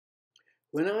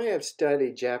When I have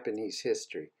studied Japanese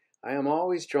history, I am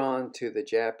always drawn to the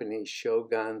Japanese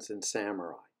shoguns and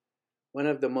samurai. One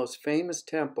of the most famous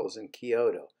temples in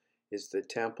Kyoto is the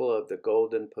Temple of the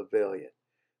Golden Pavilion,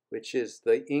 which is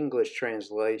the English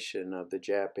translation of the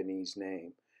Japanese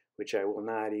name, which I will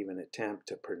not even attempt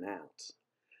to pronounce.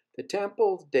 The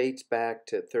temple dates back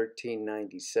to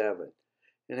 1397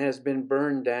 and has been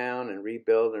burned down and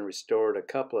rebuilt and restored a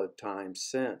couple of times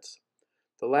since.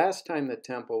 The last time the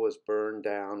temple was burned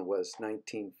down was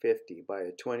 1950 by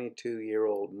a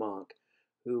 22-year-old monk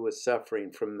who was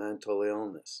suffering from mental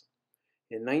illness.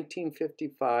 In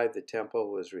 1955, the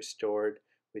temple was restored,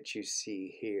 which you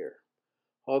see here.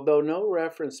 Although no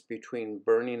reference between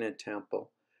burning a temple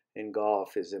and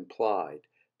golf is implied,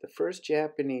 the first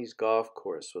Japanese golf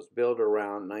course was built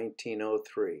around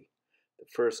 1903. The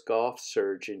first golf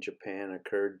surge in Japan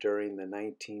occurred during the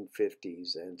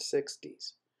 1950s and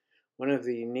 60s. One of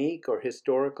the unique or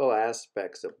historical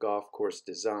aspects of golf course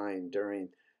design during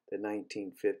the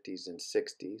 1950s and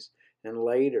 60s and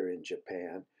later in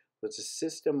Japan was a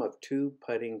system of 2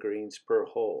 putting greens per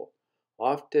hole,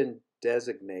 often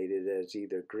designated as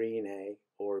either green A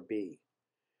or B.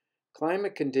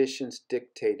 Climate conditions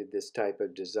dictated this type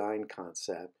of design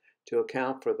concept to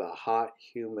account for the hot,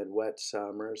 humid, wet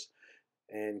summers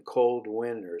and cold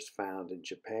winters found in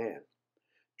Japan.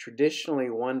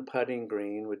 Traditionally, 1 putting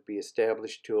green would be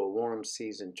established to a warm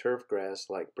season turf grass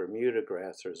like Bermuda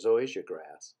grass or zoysia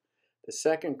grass. The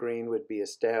second green would be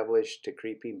established to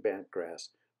creeping bent grass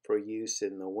for use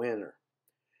in the winter.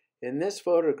 In this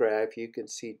photograph, you can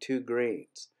see 2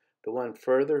 greens. The one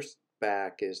further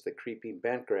back is the creeping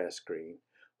bentgrass green,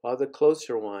 while the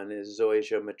closer one is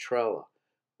Zoysia matrella,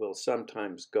 will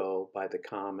sometimes go by the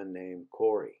common name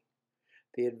Cory.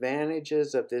 The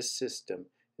advantages of this system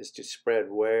is to spread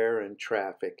wear and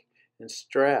traffic and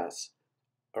stress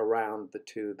around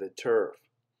the turf.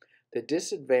 The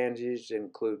disadvantages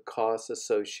include costs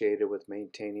associated with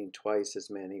maintaining twice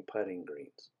as many putting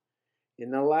greens.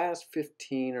 In the last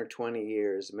 15 or 20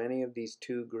 years, many of these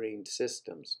 2 green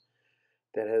systems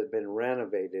that have been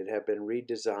renovated have been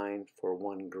redesigned for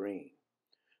 1 green.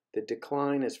 The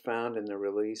decline is found in the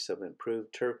release of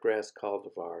improved turfgrass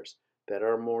cultivars that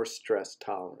are more stress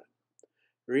tolerant.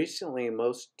 Recently,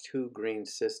 most 2 green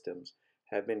systems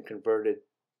have been converted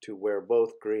to where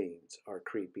both greens are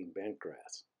creeping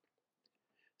bentgrass.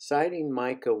 Citing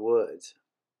Micah Woods,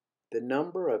 the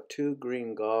number of 2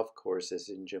 green golf courses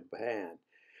in Japan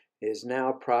is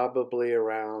now probably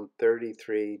around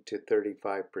 33 to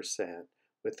 35%,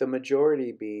 with the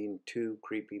majority being 2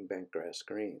 creeping bentgrass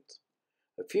greens.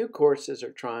 A few courses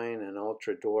are trying an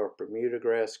ultra-dwarf Bermuda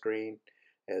grass green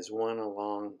as one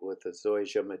along with the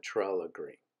Zoysia matrella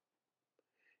green.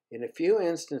 In a few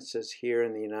instances here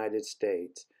in the United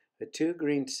States, a 2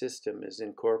 green system is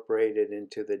incorporated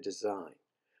into the design,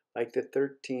 like the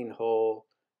 13-hole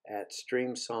at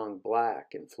Streamsong Black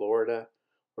in Florida,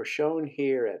 or shown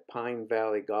here at Pine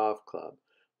Valley Golf Club,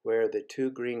 where the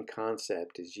 2 green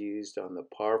concept is used on the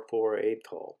par 4 8th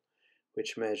hole,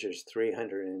 which measures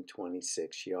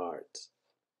 326 yards.